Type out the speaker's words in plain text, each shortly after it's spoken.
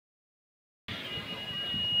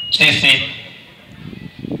Sisi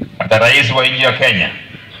hata rais wa nchi ya Kenya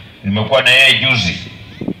nimekuwa na yeye juzi,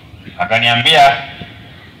 akaniambia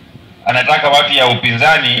anataka watu ya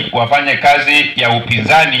upinzani wafanye kazi ya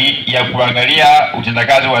upinzani ya kuangalia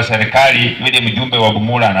utendakazi wa serikali vile mjumbe wa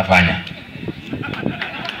Bumula anafanya.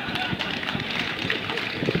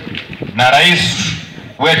 Na rais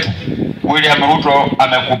wetu William Ruto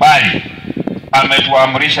amekubali,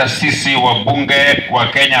 ametuamrisha sisi wabunge wa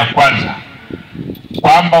Kenya Kwanza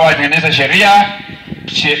kwamba watengeneze sheria,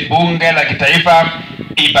 bunge la kitaifa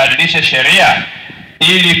ibadilishe sheria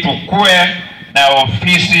ili tukue na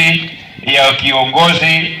ofisi ya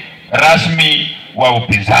kiongozi rasmi wa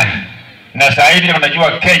upinzani. Na zaidi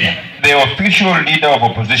unajua Kenya, the official leader of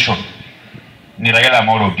opposition ni Raila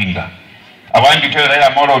Amolo Odinga. I want to tell Raila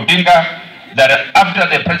Amolo Odinga that after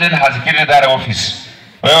the president has given that office,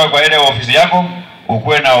 wewe kwa ile ofisi yako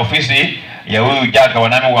ukuwe na ofisi ya huyu Jaka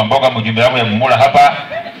Wanami wa Mboga, mjumbe wako ya Bumula hapa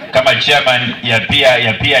kama chairman ya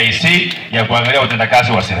PIC ya kuangalia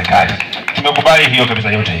utendakazi wa serikali. Tumekubali hiyo kabisa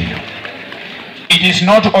yote hiyo. It is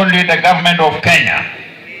not only the government of Kenya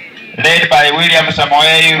led by William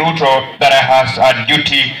Samoei Ruto that has a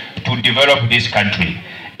duty to develop this country.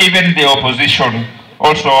 Even the opposition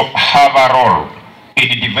also have a role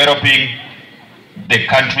in developing the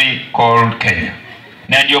country called Kenya.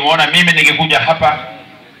 Na ndio maana mimi nikikuja hapa,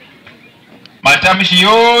 matamshi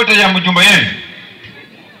yote ya mjumbe yenu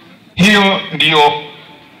hiyo ndio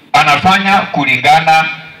anafanya kulingana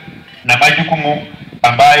na majukumu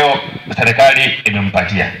ambayo serikali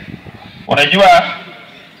imempatia. Unajua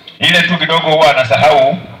ile tu kidogo huwa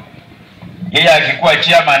anasahau, yeye akikuwa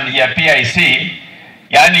chairman ya PIC,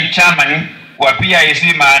 yani chairman wa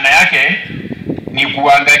PIC maana yake ni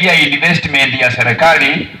kuangalia investment ya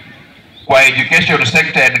serikali kwa education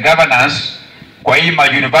sector and governance kwa hii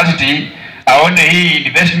university, aone hii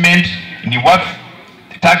investment ni worth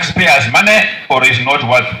taxpayers money or is not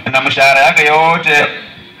worth, na mshahara yake yote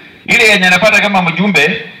ile yenye anapata kama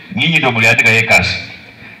mjumbe nyinyi ndio mliandika yeye kazi,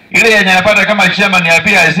 ile yenye anapata kama chairman ya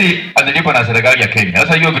PIC analipo na serikali ya Kenya.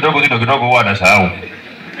 Sasa hiyo kidogo huwa anasahau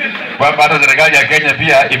kwa hata serikali ya Kenya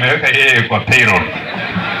pia imeweka yeye kwa payroll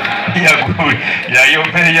ya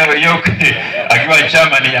hiyo akiwa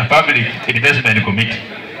chairman ya Public Investment Committee.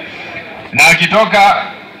 Na akitoka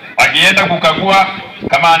akienda kukagua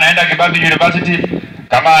kama anaenda Kibabi University,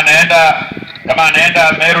 kama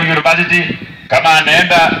anaenda Meru University, kama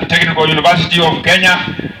anaenda Technical University of Kenya,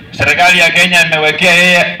 serikali ya Kenya imewekea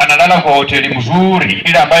yeye analala kwa hoteli mzuri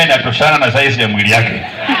ile ambayo inatoshana na size ya mwili yake.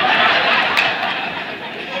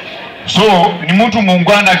 So ni mtu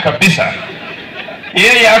muungwana kabisa.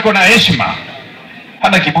 Yeye yako na heshima,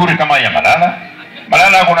 hana kiburi kama ya Malala.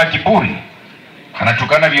 Malala yako na kiburi,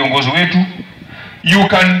 anatukana viongozi wetu. You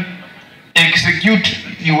can execute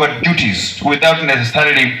your duties without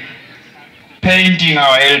necessarily painting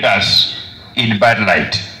our elders in bad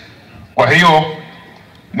light. Kwa hiyo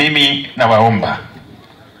mimi nawaomba,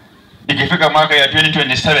 ikifika mwaka ya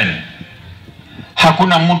 2027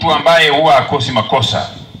 hakuna mtu ambaye huwa akosi makosa.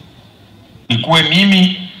 Ikuwe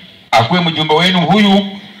mimi, akuwe mjumbe wenu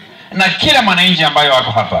huyu, na kila mwananchi ambaye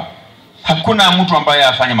wako hapa, hakuna mtu ambaye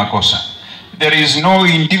afanye makosa. There is no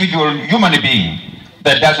individual human being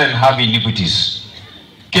that doesn't have iniquities.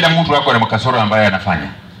 Kila mtu wako na makasoro ambaye anafanya.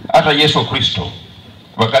 Hata Yesu Kristo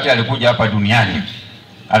wakati alikuja hapa duniani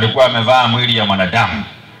alikuwa amevaa mwili ya mwanadamu,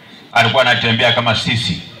 alikuwa anatembea kama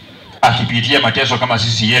sisi, akipitia mateso kama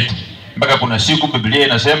sisi yetu, mpaka kuna siku Biblia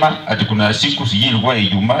inasema ati kuna siku sijui ilikuwa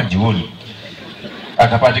Ijumaa jioni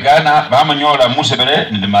akapatikana bama nyola musebele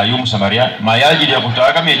nende mayumu Samaria, mayaji ya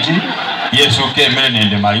kutaka mechi Yesu kemele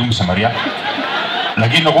nende mayumu Samaria.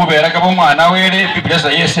 Lakini kubera kabo mwana wele Biblia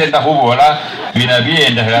sa yesenda hubola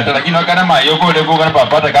binabienda hata, lakini wakana mayogo lego kana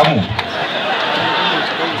papata kamu.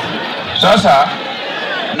 Sasa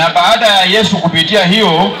na baada ya Yesu kupitia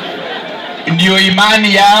hiyo ndio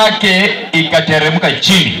imani yake ikateremka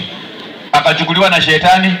chini, akachukuliwa na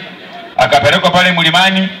shetani akapelekwa pale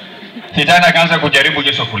mlimani. Shetani akaanza kujaribu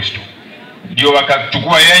Yesu Kristo, ndio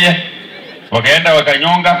wakachukua yeye wakaenda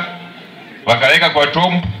wakanyonga wakaweka kwa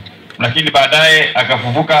tomb, lakini baadaye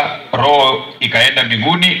akafufuka, roho ikaenda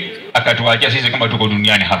mbinguni, akatuachia sisi kama tuko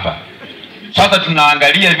duniani hapa. Sasa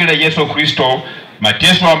tunaangalia vile Yesu Kristo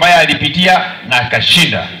mateso ambayo alipitia na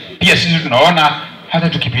akashinda. Pia sisi tunaona hata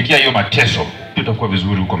tukipitia hiyo mateso tutakuwa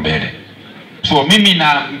vizuri huko mbele. So mimi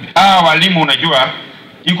na walimu, unajua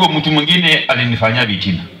yuko mtu mwingine alinifanyia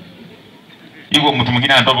vitina. Yuko mtu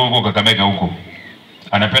mwingine anatoka huko Kakamega huko,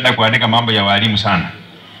 anapenda kuandika mambo ya walimu sana.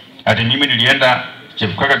 Ati mimi nilienda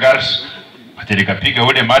Chepkaka Girls, ati nikapiga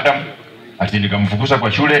ule madam, ati nikamfukuza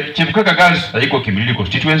kwa shule. Chepkaka Girls haiko Kimilili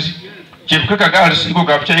constituency, Chipkaka girls iko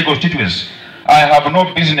Kapchai constituency. I have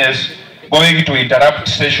no business going to interrupt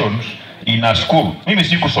sessions in a school. Mimi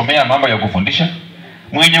si kusomea mambo ya kufundisha.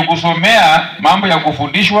 Mwenye kusomea mambo ya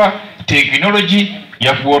kufundishwa technology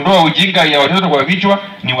ya kuondoa ujinga ya watoto kwa vichwa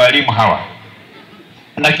ni walimu hawa.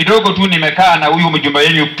 Na kidogo tu nimekaa na huyu mjumba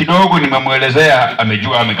yenu kidogo nimemuelezea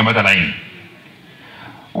amejua amekamata line.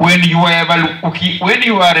 When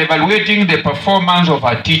you are evaluating the performance of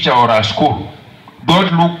a teacher or a school,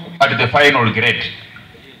 don't look at the final grade.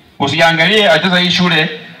 Usiangalie hata hii shule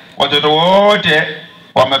watoto wote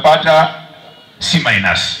wamepata C-.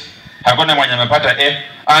 Hakuna mwenye amepata A.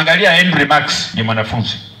 Angalia entry marks ya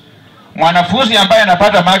mwanafunzi. Mwanafunzi ambaye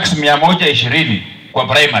anapata marks 120 kwa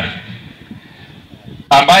primary,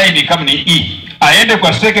 ambaye ni kama ni E, aende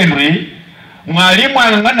kwa secondary, mwalimu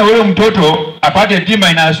angana ule mtoto apate D-,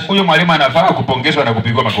 huyo mwalimu anafaa kupongezwa na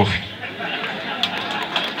kupigwa makofi.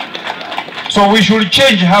 So we should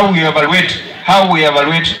change how we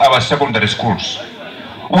evaluate our secondary schools.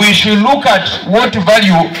 We should look at what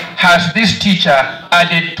value has this teacher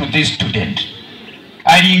added to this student.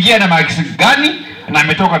 Aliingia na marks gani na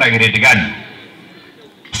ametoka na grade gani?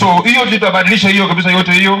 So hiyo tutabadilisha hiyo kabisa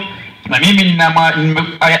yote hiyo. Na mimi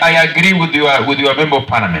I agree with your member of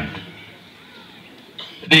parliament.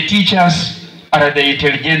 The teachers are the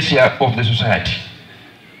intelligentsia of the society.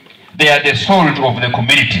 They are the soul of the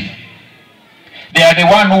community. They are the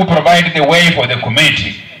one who provide the way for the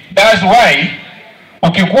community. That's why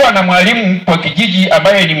ukikuwa na mwalimu kwa kijiji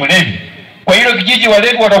ambaye ni mlevi, kwa hilo kijiji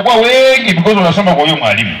walevi watakuwa wengi because wanasoma kwa huyo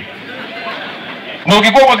mwalimu. Na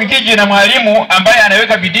ukikuwa kwa kijiji na mwalimu ambaye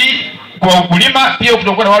anaweka bidii kwa ukulima, pia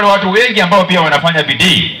kutakuwa na wale watu wengi ambao pia wanafanya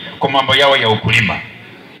bidii kwa mambo yao ya ukulima.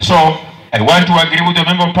 So I want to agree with the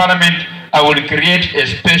member of parliament. I will create a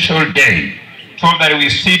special day so that we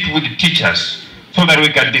sit with teachers, so that we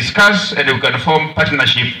can discuss and we can form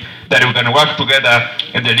partnership, that we can work together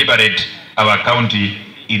and deliberate our county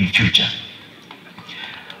in future.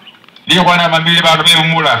 Liyo kwa na mambili ba nube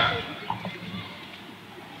umula.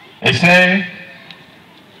 Ese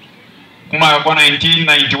kuma kwa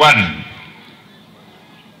 1991.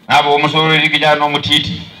 Hapo umusoro kijana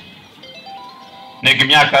mutiti. Neki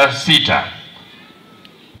miaka 6.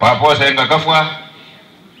 Paposa nga kafwa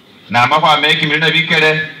na mafa meki milina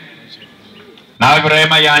bikele na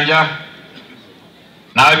birema yanja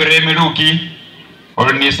na birema luki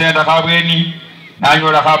olunisenda kabweni na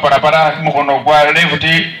nyola ka parapara mukono kwa left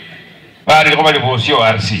bari ko bali bosio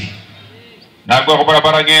RC na kwa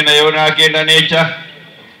parapara ngenda yona agenda necha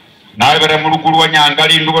na birema lukulu wa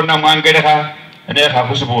nyangali nduko na mwangereka ne ka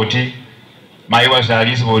kusipoti mai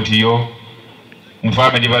wasali sipoti yo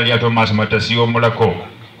mfame dibali ya Thomas Matasio mulako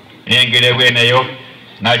engere bweneyo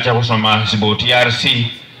nacha kusoma siboti RC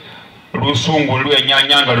lusungu lwe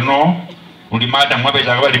nyanyanga luno ulimada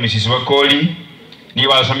mwabeta kabali misisi wakoli ni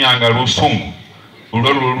wasomyanga lusungu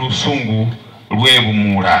lusungu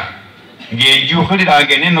lwebumula ngenju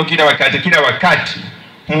khulilanga neno kila wakati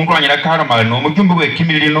umuntu anyira karo mano mujumbe we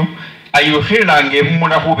Kimilili ayukhilanga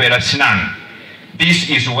ebumula khubera sinana. This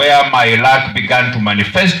is where my luck began to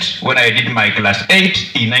manifest when I did my class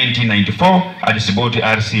 8 in 1994 at Siboti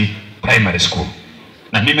RC Primary School.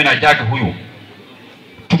 Na mimi na Jack huyu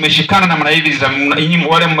tumeshikana na mnaivi za nyinyi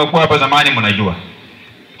wale mmekuwa hapa zamani mnajua.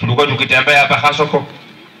 Tulikuwa tukitembea hapa Hasoko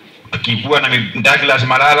tukikuwa na Douglas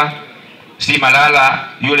Malala, si Malala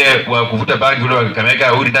yule wa kuvuta bangi yule wa Kamega,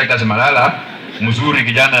 huyu Douglas Malala mzuri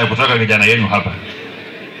kijana ya kutoka kijana yenu hapa.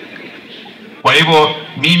 Kwa hivyo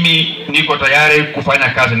mimi niko tayari kufanya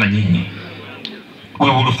kazi na nyinyi. We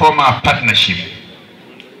will form a partnership.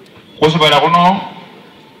 Kwa sababu kuno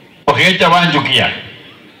okeja wanjukia.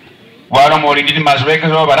 Wala mori Didmus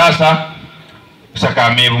zo Barasa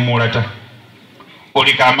sakame bumulata.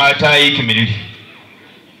 Oli kamata Kimilili.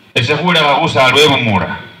 Ese hula kakusa alwe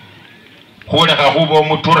bumura. Hula kakubo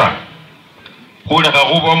mutura. Hula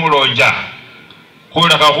kakubo mulonja.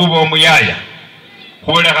 Hula kakubo muyaya.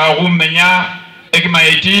 Hula kakumenya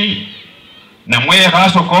ekimaiti na mwe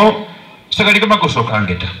Hasoko sakali kama kusoka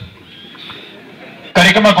ngeta.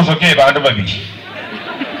 Kali kama kusoke bandu babiri.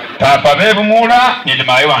 Papa bebu mula ni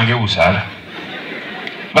mayi wange usala.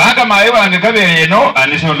 Banga mayi wange kabere eno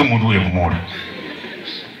anise ndo mundu webu mula.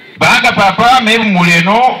 Banga papa mebu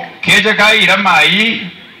muleno keje kaira mayi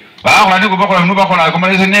baho ndi kubakola nuba kola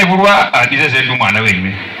komaleze nebulwa anise sendu mwana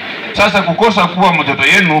wenwe. Sasa kukosa kuwa mtoto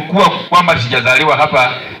yenu kuwa kwamba sijazaliwa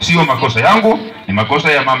hapa sio makosa yangu, ni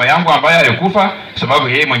makosa ya mama yangu ambaye alikufa sababu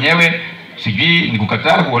yeye mwenyewe sijui ni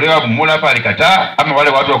kukataa kuolewa bumula hapa alikataa ama wale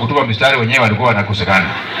watu wa kutupa mistari wenyewe walikuwa wanakosekana.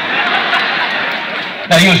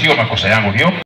 Na hiyo sio makosa yangu hiyo.